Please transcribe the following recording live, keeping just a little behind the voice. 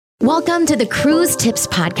Welcome to the Cruise Tips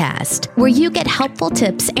Podcast, where you get helpful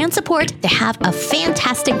tips and support to have a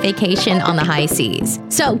fantastic vacation on the high seas.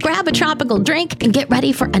 So grab a tropical drink and get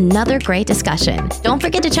ready for another great discussion. Don't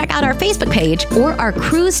forget to check out our Facebook page or our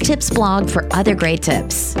Cruise Tips blog for other great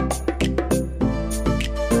tips.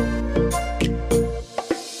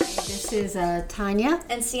 This is Tanya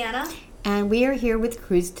and Sienna, and we are here with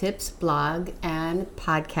Cruise Tips blog and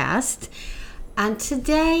podcast. And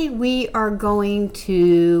today we are going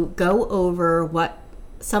to go over what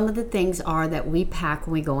some of the things are that we pack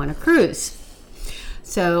when we go on a cruise.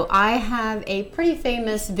 So I have a pretty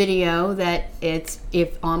famous video that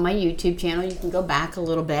if on my YouTube channel. You can go back a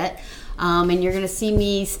little bit. And you're going to see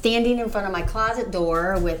me standing in front of my closet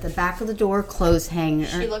door with the back of the door clothes hanger.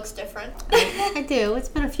 She looks different. I do. It's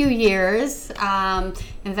been a few years. In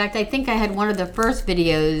fact, I think I had one of the first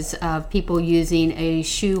videos of people using a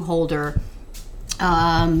shoe holder.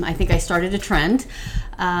 I think I started a trend.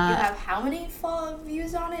 You have how many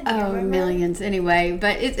views on it? Millions anyway,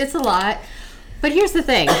 but it's a lot. But here's the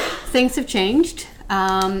thing. Things have changed.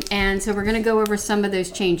 And so we're going to go over some of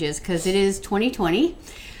those changes because it is 2020.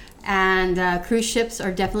 And cruise ships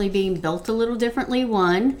are definitely being built a little differently,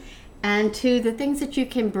 one. And two, the things that you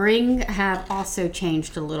can bring have also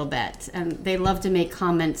changed a little bit. And they love to make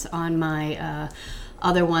comments on my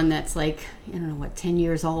other one that's like, I don't know what, 10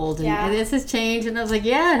 years old. And this has changed. And I was like,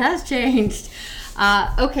 yeah, it has changed.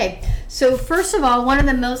 Okay, so first of all, one of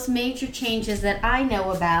the most major changes that I know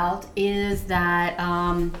about is that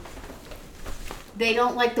they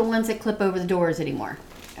don't like the ones that clip over the doors anymore.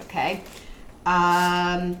 Okay.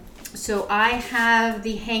 So I have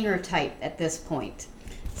the hanger type at this point.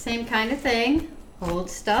 Same kind of thing, old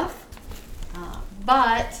stuff.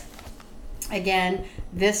 But again,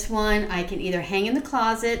 this one I can either hang in the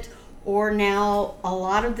closet, or now a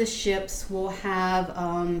lot of the ships will have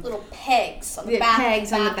little pegs on the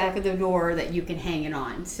back of the door that you can hang it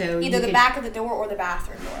on. So either the back of the door or the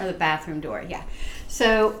bathroom door. Or the bathroom door, yeah.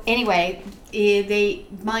 So anyway, they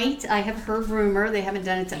might, I have heard rumor, they haven't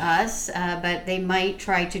done it to us, but they might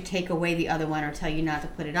try to take away the other one or tell you not to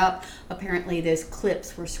put it up. Apparently those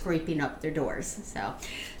clips were scraping up their doors, so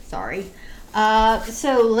sorry.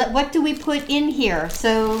 What do we put in here?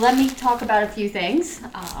 So let me talk about a few things.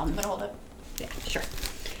 I'm gonna hold it. Yeah, sure.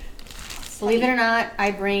 Believe it or not, I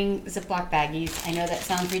bring Ziploc baggies. I know that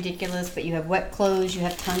sounds ridiculous, but you have wet clothes, you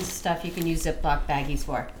have tons of stuff you can use Ziploc baggies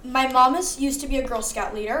for. My mom used to be a Girl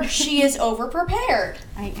Scout leader. She is over-prepared.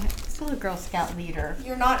 I'm still a Girl Scout leader.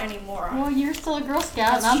 You're not anymore. Well, you're still a Girl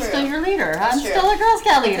Scout, That's and I'm true. still your leader. That's I'm true. still a Girl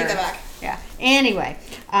Scout leader. I take that back. Yeah. Anyway,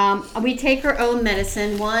 we take our own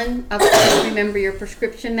medicine. One, of course, remember your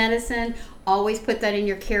prescription medicine. Always put that in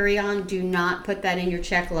your carry-on. Do not put that in your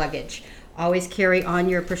check luggage. Always carry on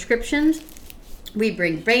your prescriptions. We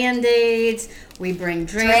bring Band-Aids. We bring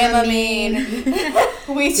Dramamine.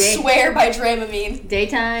 We swear by Dramamine.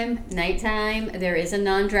 Daytime, nighttime. There is a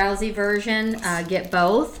non-drowsy version. Get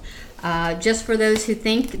both. Just for those who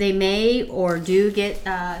think they may or do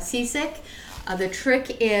get seasick. The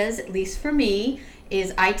trick is, at least for me,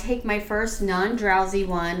 is I take my first non-drowsy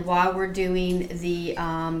one while we're doing the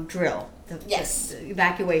drill. The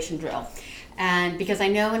evacuation drill. And because I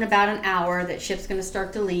know in about an hour that ship's going to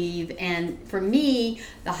start to leave. And for me,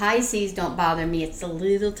 the high seas don't bother me. It's the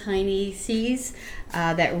little tiny seas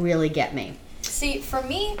that really get me. See, for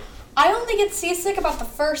me, I only get seasick about the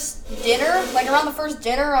first dinner. Like around the first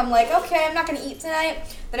dinner, I'm like, okay, I'm not going to eat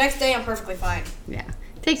tonight. The next day, I'm perfectly fine. Yeah.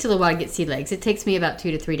 It takes a little while to get sea legs. It takes me about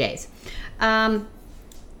 2 to 3 days. Air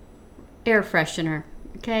freshener.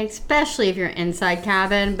 Okay, especially if you're inside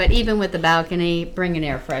cabin, but even with the balcony, bring an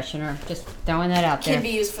air freshener. Just throwing that out there. Can be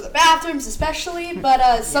used for the bathrooms especially,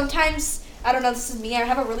 but sometimes, I don't know, this is me, I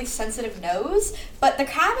have a really sensitive nose, but the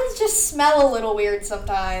cabins just smell a little weird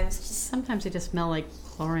sometimes. Sometimes they just smell like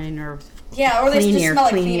chlorine or they just smell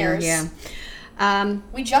like cleaners. Yeah.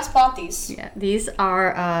 We just bought these. Yeah, these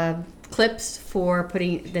are clips for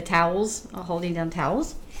putting the towels, holding down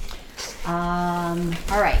towels. All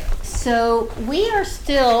right, so we are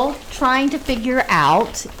still trying to figure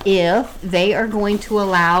out if they are going to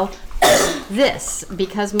allow this,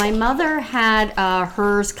 because my mother had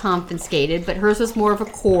hers confiscated, but hers was more of a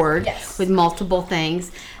cord with multiple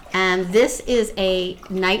things. And this is a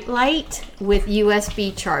night light with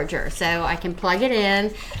USB charger. So I can plug it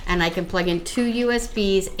in, and I can plug in 2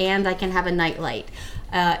 USBs, and I can have a night light.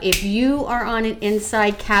 If you are on an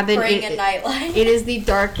inside cabin, bring a nightlight. It is the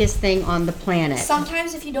darkest thing on the planet.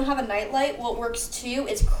 Sometimes if you don't have a nightlight, what works too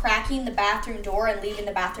is cracking the bathroom door and leaving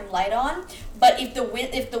the bathroom light on. But if the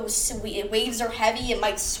waves are heavy, it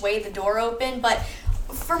might sway the door open. But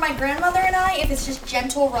For my grandmother and I, if it's just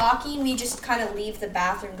gentle rocking, we just kind of leave the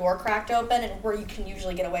bathroom door cracked open, and where you can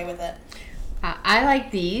usually get away with it. I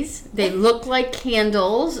like these. They look like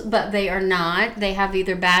candles, but they are not. They have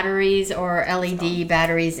either batteries or LED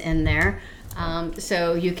batteries in there.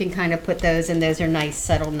 So you can kind of put those, and those are nice,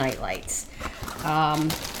 subtle night lights.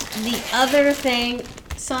 The other thing,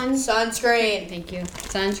 Sunscreen. Thank you.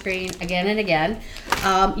 Sunscreen again and again.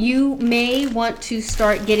 You may want to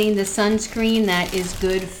start getting the sunscreen that is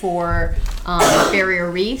good for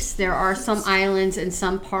barrier reefs. There are some islands and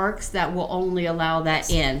some parks that will only allow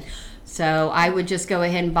that in. So I would just go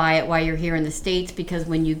ahead and buy it while you're here in the States, because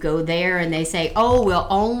when you go there and they say, oh, we'll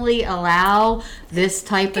only allow this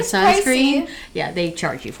type of sunscreen, yeah, they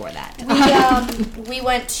charge you for that. We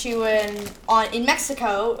went to in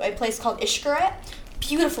Mexico, a place called Xcaret.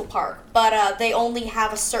 Beautiful park, but they only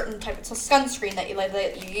have a certain type of sunscreen that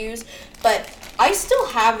you use. But I still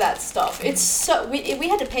have that stuff. It's so we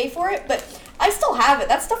had to pay for it, but I still have it.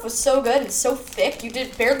 That stuff was so good and so thick. You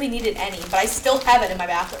barely needed any, but I still have it in my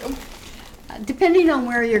bathroom. Depending on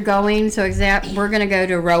where you're going, so we're going to go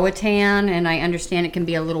to Roatan, and I understand it can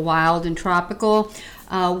be a little wild and tropical.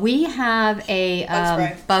 We have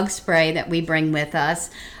a bug spray that we bring with us.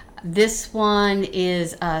 This one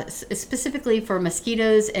is specifically for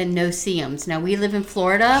mosquitoes and no-see-ums. Now, we live in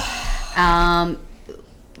Florida.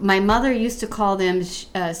 My mother used to call them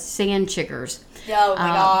sand chiggers. Oh, my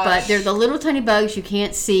gosh. But they're the little tiny bugs you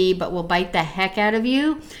can't see, but will bite the heck out of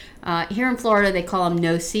you. Here in Florida, they call them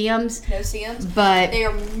no-see-ums. No-see-ums? But they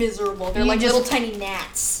are miserable. They're like little tiny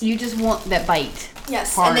gnats. You just want that bite.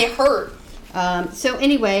 Yes, part. And they hurt. So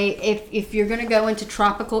anyway, if you're going to go into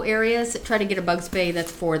tropical areas, try to get a bug spray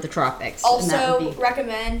that's for the tropics. Also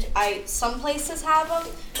recommend, some places have them.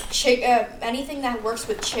 Anything that works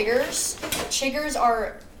with chiggers. Chiggers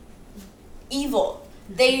are evil.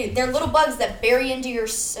 They're little bugs that bury into your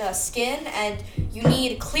skin, and you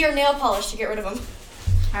need clear nail polish to get rid of them.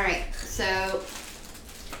 All right, so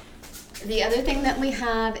the other thing that we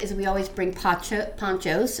have is we always bring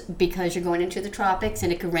ponchos, because you're going into the tropics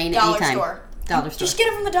and it could rain at any time. Dollar store. Just get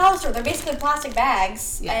them from the dollar store. They're basically plastic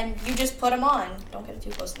bags, and you just put them on. Don't get it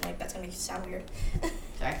too close to the mic. That's going to sound weird.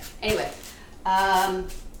 Sorry. Anyway, hat.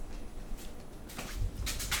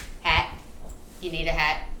 You need a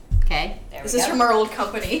hat. Okay, there this we go. Is from our old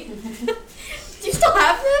company. Do you still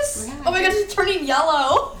have this? Yeah. Oh my gosh, it's turning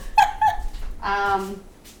yellow.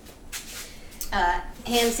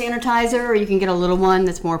 Hand sanitizer, or you can get a little one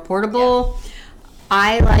that's more portable. Yeah.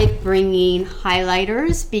 I like bringing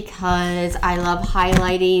highlighters because I love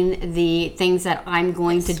highlighting the things that I'm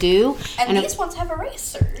going to do. And these ones have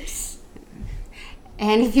erasers.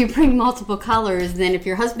 And if you bring multiple colors, then if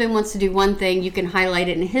your husband wants to do one thing, you can highlight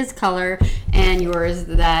it in his color, and yours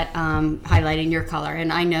that highlighting your color.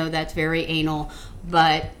 And I know that's very anal,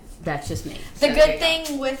 but that's just me. The good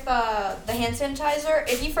thing with the hand sanitizer,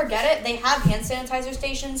 if you forget it, they have hand sanitizer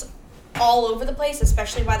stations all over the place,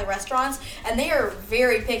 especially by the restaurants, and they are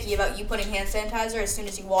very picky about you putting hand sanitizer as soon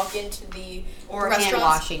as you walk into the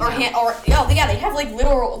restaurants. Hand washing. They have like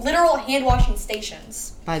literal hand washing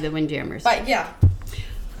stations by the Windjammers. But yeah.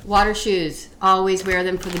 Water shoes. Always wear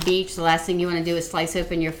them for the beach. The last thing you want to do is slice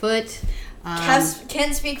open your foot.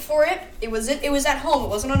 Can speak for it. It was at home. It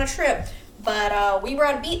wasn't on a trip. But we were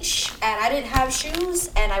at a beach, and I didn't have shoes,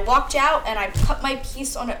 and I walked out, and I cut my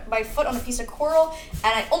foot on a piece of coral,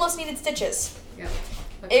 and I almost needed stitches. Yeah.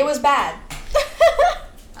 Okay. It was bad.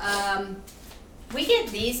 We get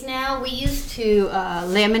these now. We used to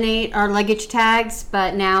laminate our luggage tags,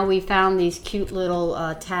 but now we found these cute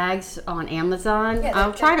little tags on Amazon. Yeah,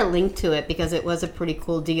 I'll try to link to it because it was a pretty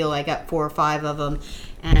cool deal. I got 4 or 5 of them,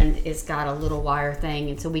 and it's got a little wire thing,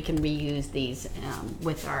 and so we can reuse these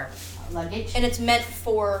with our luggage. And it's meant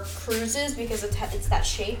for cruises because it's that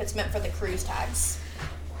shape. It's meant for the cruise tags.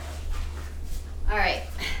 All right.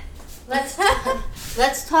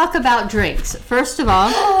 Let's talk about drinks. First of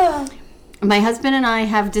all, my husband and I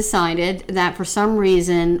have decided that for some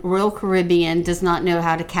reason Royal Caribbean does not know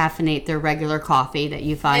how to caffeinate their regular coffee that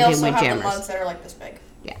you find in Windjammers. They also have the mugs that are like this big.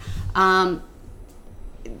 Yeah.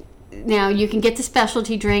 Now you can get the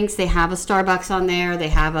specialty drinks. They have a Starbucks on there. They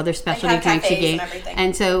have other specialty drinks you get,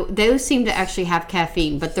 and so those seem to actually have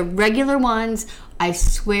caffeine. But the regular ones, I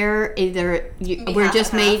swear, we're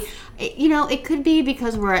just made. You know, it could be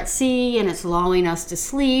because we're at sea and it's lulling us to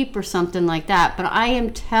sleep or something like that. But I am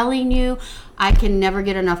telling you, I can never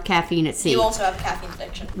get enough caffeine at sea. You also have caffeine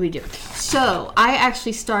addiction. We do. So I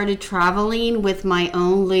actually started traveling with my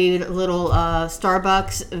own little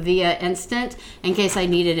Starbucks via Instant in case I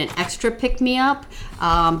needed an extra pick-me-up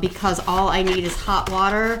because all I need is hot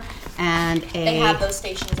water and They have those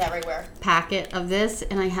stations everywhere. packet of this,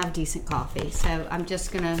 and I have decent coffee. So I'm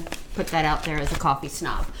just going to put that out there as a coffee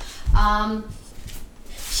snob.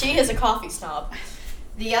 She is a coffee snob.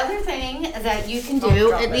 The other thing that you can Oh, do,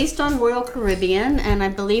 drop at it. least on Royal Caribbean, and I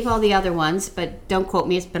believe all the other ones, but don't quote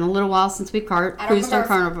me, it's been a little while since we I don't cruised on remember.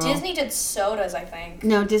 Carnival. Disney did sodas, I think.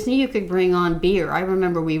 No, Disney, you could bring on beer. I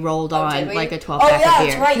remember we rolled on Did we? like a 12 Oh pack yeah, of beer.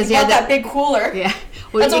 that's right. You 'Cause got that big cooler. Yeah.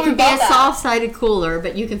 Well, That's it when we can be a bought that. soft-sided cooler,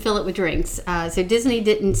 but you can fill it with drinks. So Disney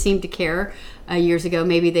didn't seem to care years ago.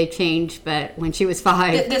 Maybe they changed, but when she was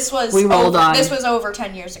 5, This was we rolled over, on. This was over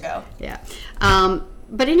 10 years ago. Yeah.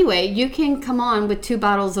 But anyway, you can come on with 2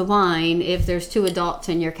 bottles of wine if there's 2 adults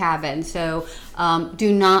in your cabin. So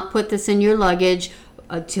do not put this in your luggage.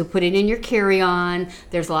 To put it in your carry-on.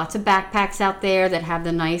 There's lots of backpacks out there that have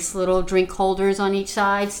the nice little drink holders on each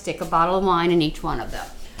side. Stick a bottle of wine in each one of them.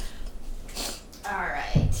 All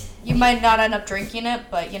right. You might not end up drinking it,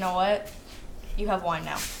 but you know what? You have wine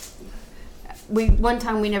now. One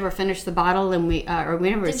time we never finished the bottle, and we never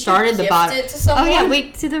Did you started the gift bottle. it to someone? Oh yeah,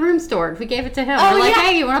 we to the room store. We gave it to him. Oh, We're like, yeah.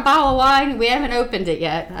 hey, you want a bottle of wine? We haven't opened it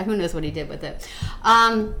yet. Who knows what he did with it?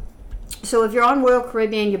 So if you're on Royal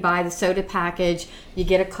Caribbean, you buy the soda package. You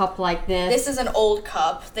get a cup like this. This is an old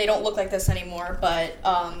cup. They don't look like this anymore, but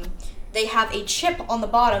they have a chip on the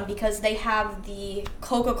bottom because they have the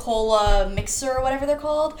Coca-Cola mixer or whatever they're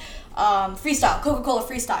called. Freestyle, Coca-Cola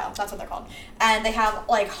Freestyle, that's what they're called. And they have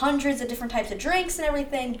like hundreds of different types of drinks and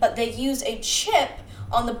everything, but they use a chip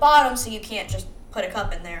on the bottom so you can't just put a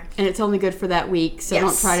cup in there. And it's only good for that week, so Yes.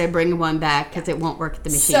 don't try to bring one back because it won't work at the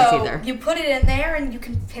machines So either. you put it in there and you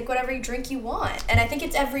can pick whatever drink you want. And I think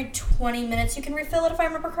it's every 20 minutes you can refill it if I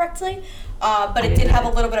remember correctly. But it did have a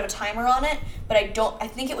little bit of a timer on it, but I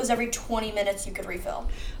think it was every 20 minutes you could refill.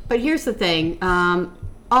 But here's the thing.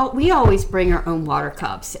 We always bring our own water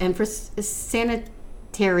cups, and for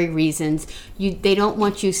sanitary reasons, they don't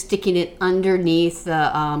want you sticking it underneath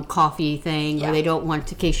the coffee thing, Yeah. or they don't want,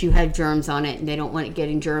 in case you have germs on it, and they don't want it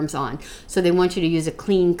getting germs on. So they want you to use a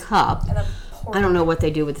clean cup. And then pour I don't know what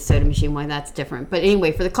they do with the soda machine, why that's different. But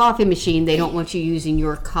anyway, for the coffee machine, they don't want you using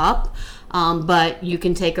your cup, but you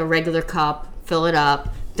can take a regular cup, fill it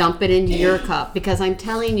up, dump it into your cup, because I'm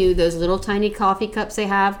telling you, those little tiny coffee cups they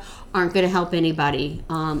have aren't going to help anybody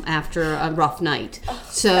after a rough night.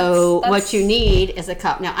 So that's- what you need is a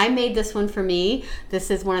cup. Now, I made this one for me. This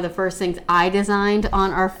is one of the first things I designed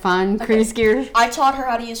on our fun cruise gear. I taught her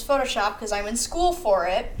how to use Photoshop because I'm in school for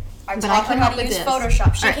it. I But taught I her came how up to with use this.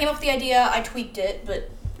 Photoshop. She All right. came up with the idea, I tweaked it, but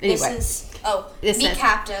Anyway. this This meet says-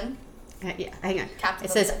 Captain. Yeah, hang on. Captain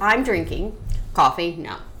It says, Hook. I'm drinking coffee,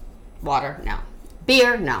 no. Water, no.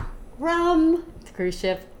 Beer, no. Rum, the cruise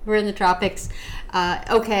ship, we're in the tropics.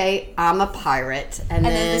 Okay, I'm a pirate. And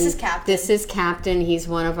then this is Captain. This is Captain. He's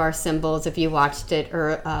one of our symbols. If you watched it,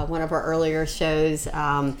 or one of our earlier shows, is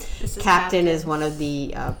Captain Captain. is one of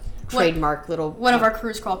the trademark little... One of our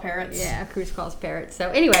cruise crawl parrots. Yeah, cruise calls parrots. So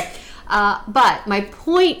anyway, but my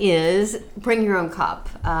point is, bring your own cup,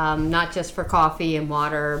 not just for coffee and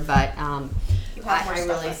water, but You have more I stuff really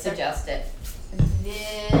right there. suggest it.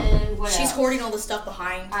 Then what She's else? hoarding all the stuff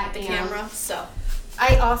behind I the am. camera, so.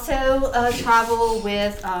 I also travel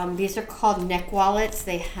with, these are called neck wallets.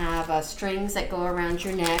 They have strings that go around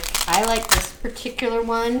your neck. I like this particular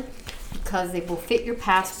one because they will fit your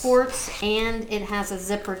passports, and it has a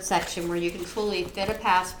zippered section where you can fully fit a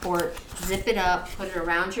passport, zip it up, put it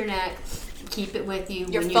around your neck, keep it with you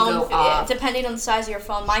Your when phone, you go off. depending on the size of your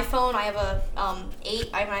phone. My phone, I have a 8.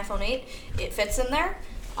 I have an iPhone 8. It fits in there.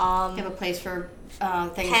 You have a place for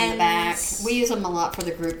things in the back. Pens. We use them a lot for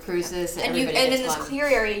the group cruises. And Everybody in gets this one. clear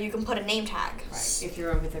area, you can put a name tag. Right, if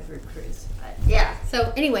you're over the group cruise. But yeah.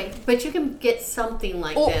 So anyway, but you can get something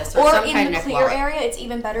like Or, this, or some in kind the of neck clear wallet. area, it's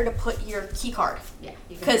even better to put your key card. Yeah,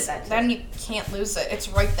 you can Because put that too. then you can't lose it. It's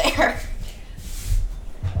right there.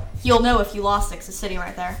 You'll know if you lost it 'cause it's sitting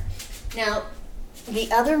right there. Now,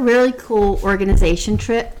 the other really cool organization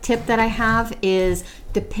tip that I have is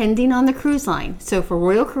depending on the cruise line. So for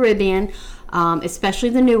Royal Caribbean, especially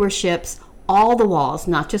the newer ships, all the walls,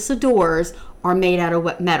 not just the doors, are made out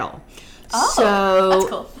of metal. Oh, so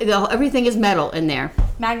that's cool. Everything is metal in there.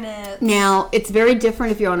 Magnets. Now, it's very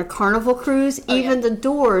different if you're on a Carnival cruise. Oh, Even yeah. the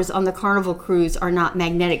doors on the Carnival cruise are not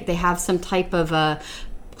magnetic. They have some type of a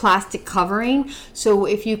plastic covering. So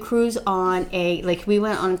if you cruise on like we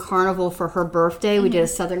went on Carnival for her birthday, we did a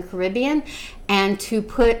Southern Caribbean, and to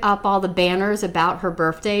put up all the banners about her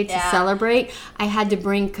birthday to Yeah. celebrate, I had to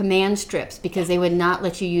bring command strips because they would not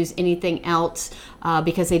let you use anything else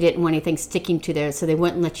because they didn't want anything sticking to there. So they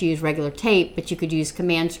wouldn't let you use regular tape, but you could use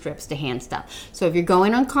command strips to hand stuff. So if you're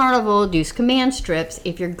going on Carnival, use command strips.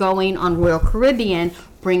 If you're going on Royal Caribbean,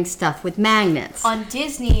 bring stuff with magnets. On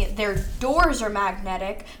Disney, their doors are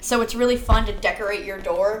magnetic, so it's really fun to decorate your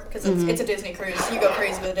door because it's a Disney cruise. You go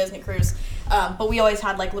crazy with a Disney cruise. But we always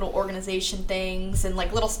had like little organization things and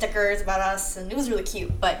like little stickers about us, and it was really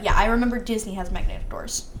cute. But yeah, I remember Disney has magnetic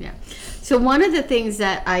doors. Yeah. So one of the things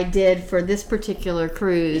that I did for this particular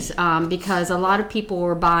cruise, because a lot of people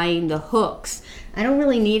were buying the hooks. I don't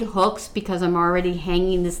really need hooks because I'm already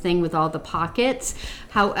hanging this thing with all the pockets.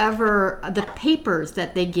 However, the papers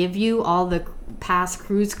that they give you, all the past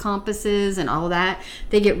cruise compasses and all that,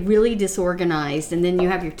 they get really disorganized, and then you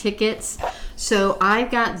have your tickets. So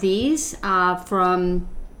I've got these from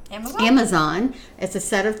Amazon. It's a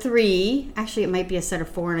set of 3. Actually, it might be a set of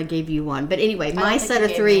 4, and I gave you one. But anyway, my set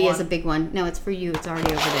of 3 is a big one. No, it's for you. It's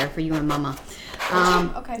already over there for you and Mama.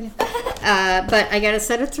 Okay. But I got a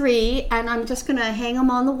set of 3, and I'm just going to hang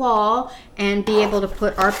them on the wall and be able to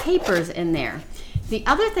put our papers in there. The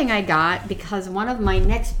other thing I got, because one of my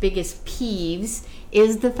next biggest peeves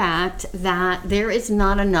is the fact that there is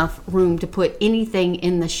not enough room to put anything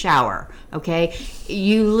in the shower, okay?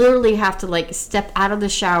 You literally have to like step out of the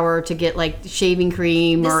shower to get like shaving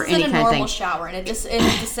cream or any kind of thing. This is in a normal shower. In a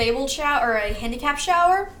disabled shower or a handicap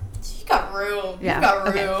shower, you got room. Yeah. You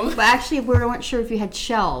got room. Okay. But actually, we weren't sure if you had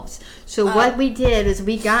shelves. So what we did is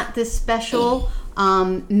we got this special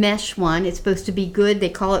mesh one. It's supposed to be good. They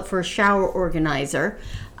call it for a shower organizer.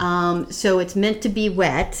 So it's meant to be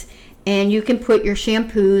wet. And you can put your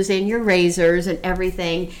shampoos and your razors and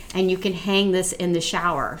everything, and you can hang this in the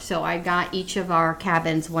shower. So I got each of our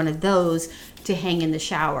cabins one of those to hang in the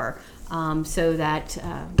shower. So that,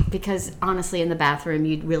 because honestly in the bathroom,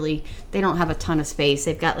 they don't have a ton of space.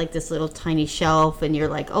 They've got like this little tiny shelf, and you're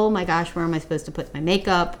like, oh my gosh, where am I supposed to put my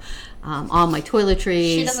makeup, all my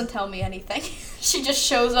toiletries? She doesn't tell me anything. She just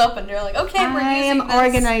shows up and you're like, okay, we're I using am this.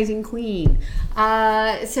 organizing queen.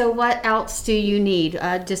 So what else do you need?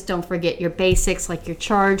 Just don't forget your basics like your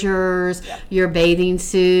chargers, your bathing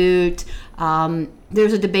suit.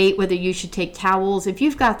 There's a debate whether you should take towels. If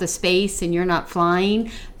you've got the space and you're not flying,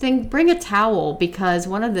 then bring a towel, because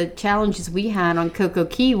one of the challenges we had on Coco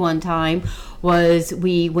Key one time was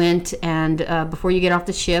we went and before you get off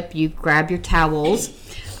the ship, you grab your towels.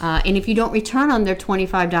 And if you don't return them, they're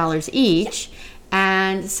 $25 each.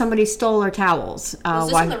 And somebody stole our towels. Was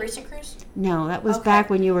this on the recent cruise? No, that was back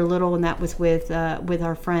when you were little, and that was with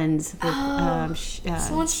our friends, with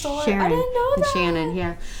someone stole it. Sharon I didn't know and that. Shannon.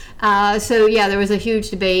 Yeah. So yeah, there was a huge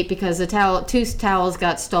debate because two towels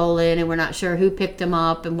got stolen, and we're not sure who picked them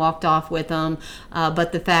up and walked off with them.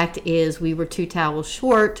 But the fact is, we were 2 towels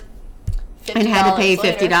short. And had to pay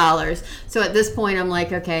 $50. So at this point, I'm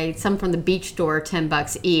like, okay, some from the beach store,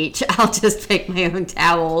 $10 each. I'll just pick my own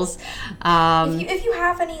towels. If you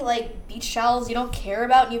have any like beach towels you don't care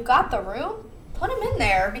about and you've got the room, put them in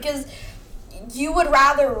there, because you would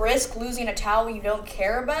rather risk losing a towel you don't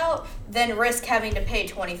care about than risk having to pay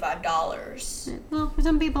 $25. Well, for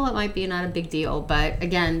some people, it might be not a big deal, but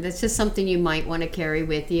again, that's just something you might want to carry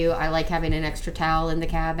with you. I like having an extra towel in the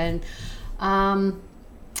cabin.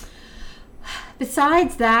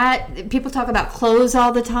 Besides that, people talk about clothes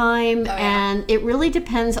all the time, and it really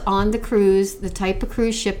depends on the cruise, the type of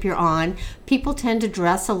cruise ship you're on. People tend to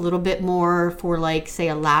dress a little bit more for, like, say,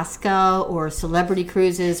 Alaska or celebrity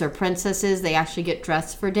cruises or princesses. They actually get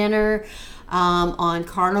dressed for dinner. On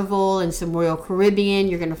Carnival and some Royal Caribbean,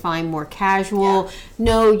 you're going to find more casual. Yeah.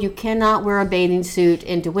 No, you cannot wear a bathing suit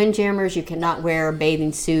into Windjammers. You cannot wear a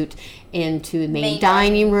bathing suit into the main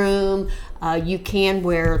dining room. You can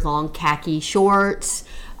wear long khaki shorts.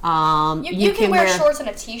 You can wear shorts and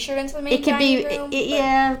a t-shirt into the main dining room.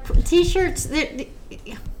 Yeah, t-shirts.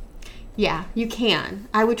 Yeah, you can.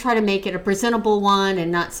 I would try to make it a presentable one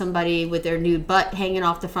and not somebody with their nude butt hanging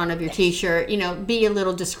off the front of your t-shirt. Be a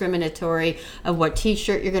little discriminatory of what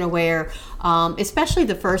t-shirt you're going to wear. Especially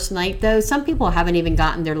the first night, though. Some people haven't even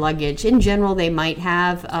gotten their luggage. In general, they might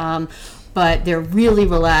have. But they're really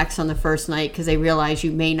relaxed on the first night because they realize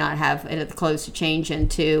you may not have clothes to change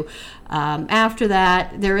into. After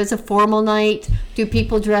that, there is a formal night. Do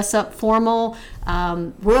people dress up formal?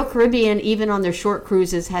 Royal Caribbean, even on their short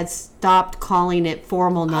cruises, had stopped calling it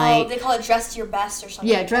formal night. Oh, they call it dress your best or something.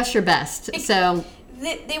 Yeah, dress your best.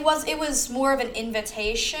 It was more of an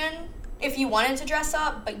invitation if you wanted to dress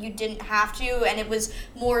up, but you didn't have to, and it was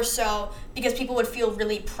more so because people would feel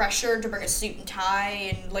really pressured to bring a suit and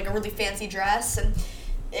tie and like a really fancy dress, and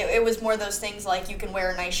it was more those things like you can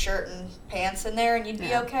wear a nice shirt and pants in there and you'd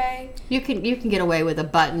be okay. You can get away with a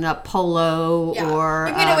button-up polo or...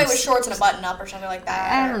 You can get away with shorts and a button-up or something like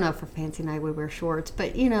that. I don't know if for fancy night we wear shorts,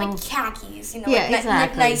 but like khakis,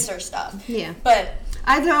 exactly. Nicer stuff. Yeah. But...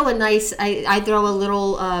 I throw a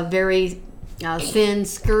little very thin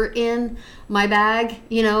skirt in my bag,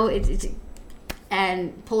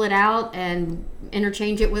 and pull it out and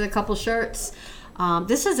interchange it with a couple shirts.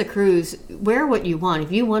 This is a cruise. Wear what you want.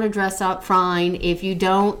 If you want to dress up, fine. If you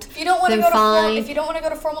don't, if you don't want to then go fine. if you don't want to go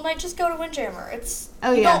to formal night, just go to Windjammer. It's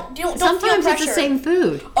Don't sometimes feel it's the pressure. same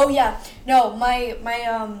food. Oh yeah, no, my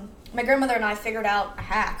grandmother and I figured out a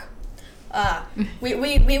hack. We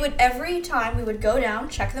would every time we would go down,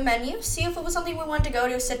 check the menu, see if it was something we wanted to go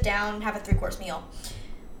to, sit down, and have a 3-course meal.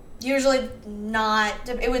 Usually not.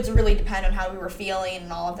 It would really depend on how we were feeling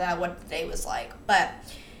and all of that, what the day was like. But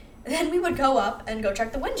then we would go up and go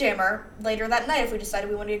check the Windjammer later that night if we decided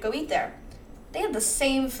we wanted to go eat there. They had the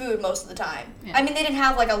same food most of the time. Yeah. I mean, they didn't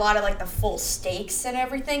have like a lot of like the full steaks and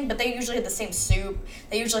everything, but they usually had the same soup.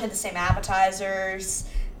 They usually had the same appetizers.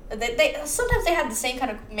 They sometimes they had the same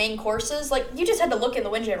kind of main courses. Like, you just had to look in the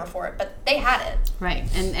Windjammer for it, but they had it. Right,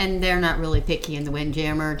 and they're not really picky in the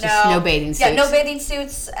Windjammer. Just no bathing suits. Yeah, no bathing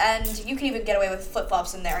suits, and you can even get away with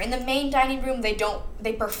flip-flops in there. In the main dining room,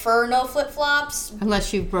 they prefer no flip-flops.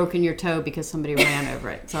 Unless you've broken your toe because somebody ran over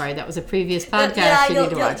it. Sorry, that was a previous podcast you need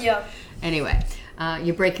to watch. Yeah. Anyway,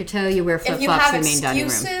 you break your toe, you wear If you flip-flops have in the main dining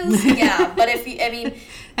room. excuses, yeah, but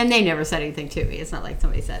And they never said anything to me. It's not like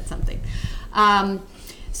somebody said something.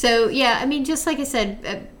 So, yeah, I mean, just like I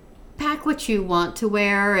said, pack what you want to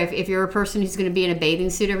wear. If you're a person who's going to be in a bathing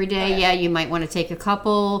suit every day, yeah, you might want to take a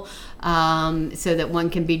couple so that one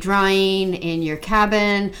can be drying in your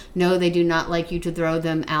cabin. No, they do not like you to throw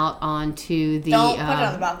them out onto the... Don't put it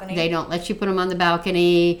on the balcony. They don't let you put them on the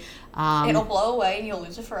balcony. It'll blow away and you'll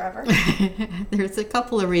lose it forever. There's a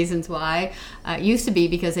couple of reasons why. It used to be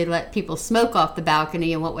because they let people smoke off the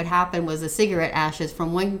balcony, and what would happen was the cigarette ashes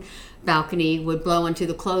from one balcony would blow into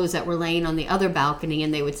the clothes that were laying on the other balcony,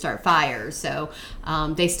 and they would start fires. So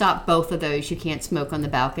they stopped both of those. You can't smoke on the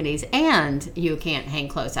balconies, and you can't hang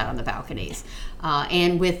clothes out on the balconies.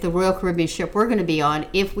 And with the Royal Caribbean ship we're going to be on,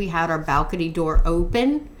 if we had our balcony door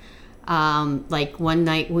open, like one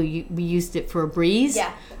night we used it for a breeze.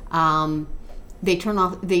 Yeah. They turn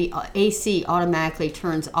off, the AC automatically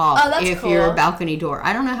turns off if cool. your balcony door.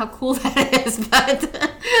 I don't know how cool that is, but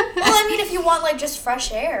Well, I mean, if you want like just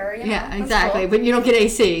fresh air, yeah, exactly. Cool. But you don't get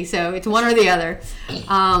AC, so it's one or the other.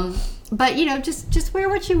 But just wear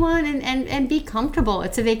what you want and be comfortable.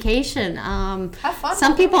 It's a vacation. Have fun.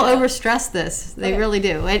 Some people overstress this. They really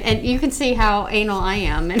do, and you can see how anal I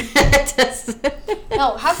am.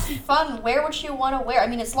 No, have fun. Wear what you want to wear. I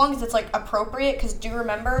mean, as long as it's like appropriate. Because do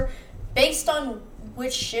remember, based on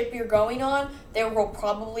which ship you're going on, there will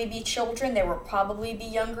probably be children. There will probably be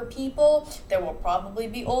younger people. There will probably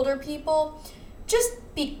be older people. Just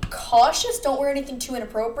be cautious. Don't wear anything too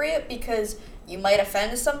inappropriate because you might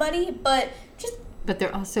offend somebody. But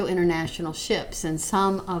they're also international ships, and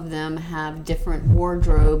some of them have different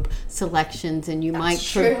wardrobe selections, and you might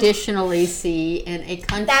traditionally see in a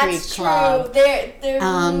country club. That's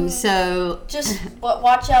true. So just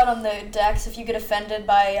watch out on the decks if you get offended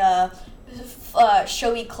by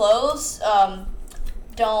showy clothes.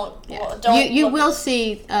 Don't. You will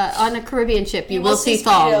see on a Caribbean ship. You will see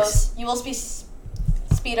thongs. You will see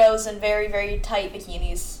Speedos and very, very tight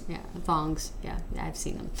bikinis. Yeah, thongs. Yeah, I've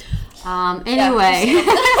seen them. Anyway,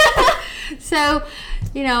 so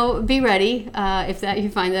be ready if you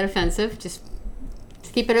find that offensive. Just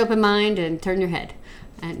keep an open mind and turn your head,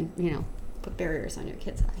 and put barriers on your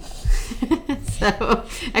kids' eyes. So,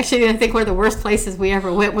 actually, I think one of the worst places we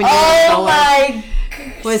ever went when you were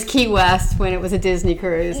was Key West when it was a Disney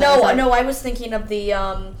cruise. I was thinking of the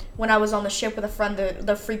when I was on the ship with a friend,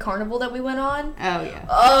 the free carnival that we went on. Oh yeah.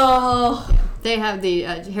 Oh. Yeah. They have the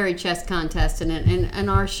hairy chest contest in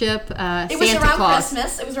our ship. It was Santa around Claus.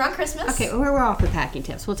 Christmas. It was around Christmas. Okay, we're off with packing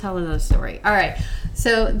tips. We'll tell another story. All right.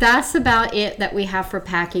 So that's about it that we have for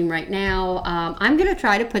packing right now. I'm going to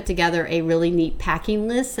try to put together a really neat packing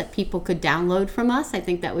list that people could download from us. I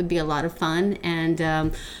think that would be a lot of fun,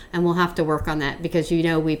 and we'll have to work on that because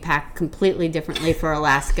we pack completely differently for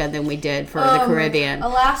Alaska than we did for the Caribbean.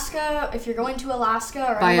 Alaska, if you're going to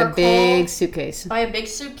Alaska or buy a big suitcase. Buy a big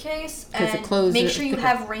suitcase and clothes make sure you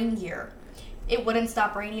have rain gear. It wouldn't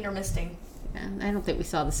stop raining or misting. Yeah, I don't think we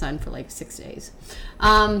saw the sun for like 6 days.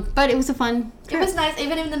 But it was a fun trip. It was nice.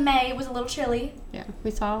 Even in the May, it was a little chilly. Yeah,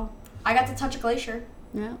 we saw. I got to touch a glacier.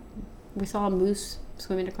 Yeah, we saw a moose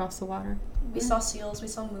swimming across the water. We saw seals. We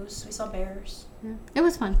saw moose. We saw bears. Yeah, it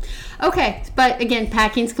was fun. Okay, but again,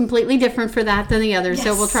 packing's completely different for that than the others, yes.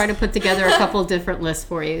 So we'll try to put together a couple different lists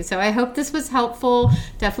for you. So I hope this was helpful.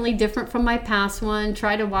 Definitely different from my past one.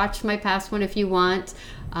 Try to watch my past one if you want.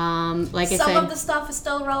 Like I Some said, of the stuff is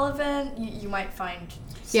still relevant. You might find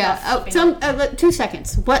yeah. stuff Oh, slipping out. 2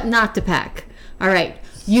 seconds. What not to pack? All right.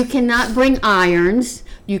 You cannot bring irons.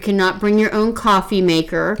 You cannot bring your own coffee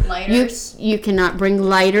maker. Lighters. You cannot bring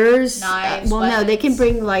lighters. Knives, well, no, they can weapons.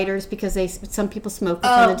 bring lighters because some people smoke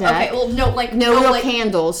on the deck. Okay. Well, no No real like,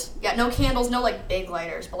 candles. Yeah, no candles, no like big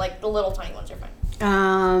lighters, but like the little tiny ones are fine.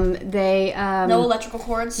 No electrical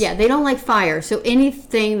cords. Yeah, they don't like fire. So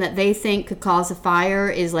anything that they think could cause a fire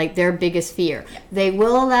is like their biggest fear. Yeah. They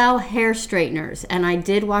will allow hair straighteners. And I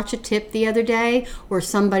did watch a tip the other day where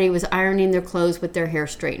somebody was ironing their clothes with their hair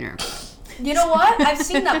straightener. You know what? I've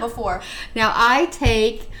seen that before. Now I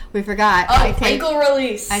take Wrinkle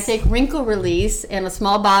release. I take wrinkle release in a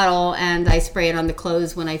small bottle and I spray it on the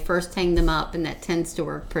clothes when I first hang them up, and that tends to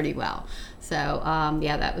work pretty well. So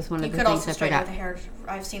yeah, that was one of the could things also I straighten forgot. with the hair.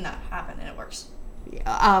 I've seen that happen and it works.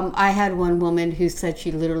 I had one woman who said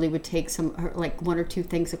she literally would take like 1 or 2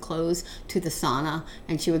 things of clothes to the sauna,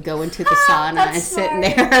 and she would go into the sauna That's and sit in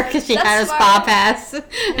smart. there because she That's had a smart. spa pass,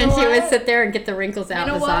 and she would what? sit there and get the wrinkles out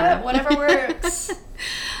You know in the what? sauna. Whatever works.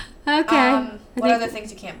 Okay. What other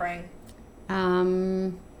things you can't bring?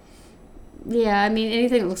 Yeah, I mean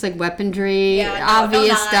anything that looks like weaponry, Yeah, no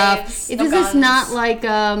obvious knives, stuff. no This is not guns.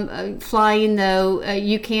 like flying though.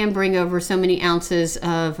 You can bring over so many ounces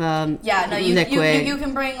of Yeah, no, you liquid. you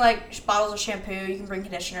can bring like bottles of shampoo, you can bring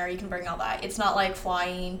conditioner, you can bring all that. It's not like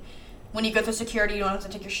flying. When you go through security, you don't have to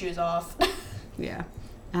take your shoes off. Yeah.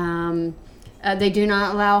 They do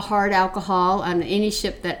not allow hard alcohol on any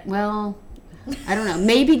ship that, well, I don't know.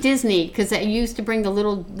 Maybe Disney, because they used to bring the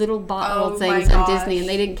little bottle Oh things my on Disney, and gosh.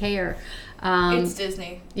 they didn't care. It's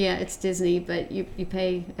Disney. Yeah, it's Disney, but you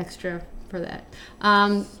pay extra for that.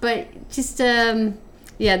 But just,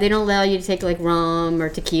 yeah, they don't allow you to take like rum or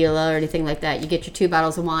tequila or anything like that. You get your 2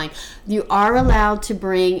 bottles of wine. You are allowed to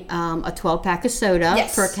bring a 12-pack of soda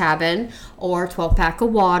Yes. for a cabin, or a 12-pack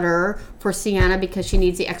of water for Sienna because she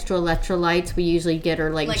needs the extra electrolytes. We usually get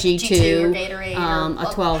her like G2 or Gatorade or a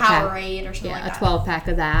 12-pack. Powerade or something Yeah, like a that. 12-pack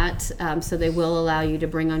of that. So they will allow you to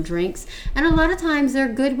bring on drinks. And a lot of times they're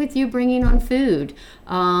good with you bringing on food.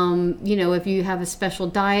 You know, if you have a special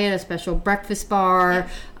diet, a special breakfast bar,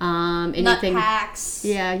 anything. Nut packs,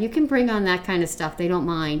 Yeah, you can bring on that kind of stuff. They don't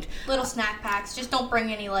mind. little snack packs. Just don't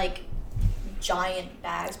bring any like giant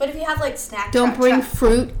bags. But if you have like snack, Don't bring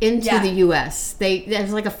fruit into Yeah. the U.S.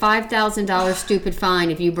 There's like a $5,000 stupid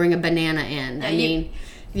fine if you bring a banana in. I you- mean,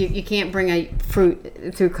 you can't bring a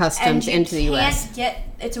fruit through customs and you into the U.S.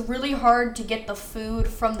 It's really hard to get the food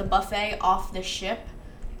from the buffet off the ship.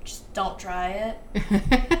 Just don't try it.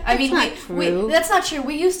 I mean, that's not true.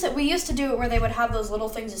 We used to do it where they would have those little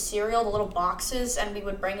things of cereal, the little boxes, and we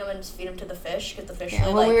would bring them and just feed them to the fish because the fish. Yeah,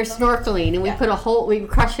 really when we were liked them. snorkeling and we Yeah. put we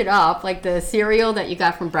crush it up like the cereal that you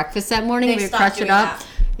got from breakfast that morning. They We would stopped crush it doing up. that.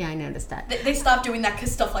 Yeah, I noticed that. They stopped doing that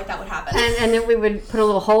because stuff like that would happen. And then we would put a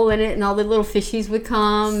little hole in it, and all the little fishies would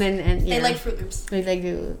come, and They yeah. like Fruit Loops. They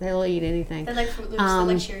do. They'll eat anything. They like Fruit Loops. They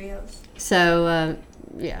like Cheerios. So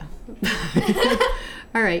yeah.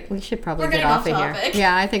 All right, we should probably We're get getting off off of here. topic.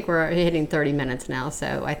 Yeah, I think we're hitting 30 minutes now,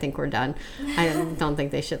 so I think we're done. I don't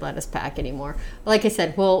think they should let us pack anymore. Like I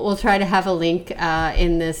said, we'll try to have a link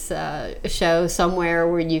in this show somewhere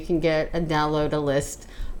where you can download a list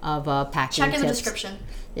of packing Check in the tips. description.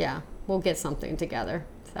 Yeah, we'll get something together.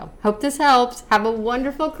 So hope this helps. Have a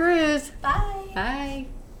wonderful cruise. Bye.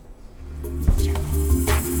 Bye.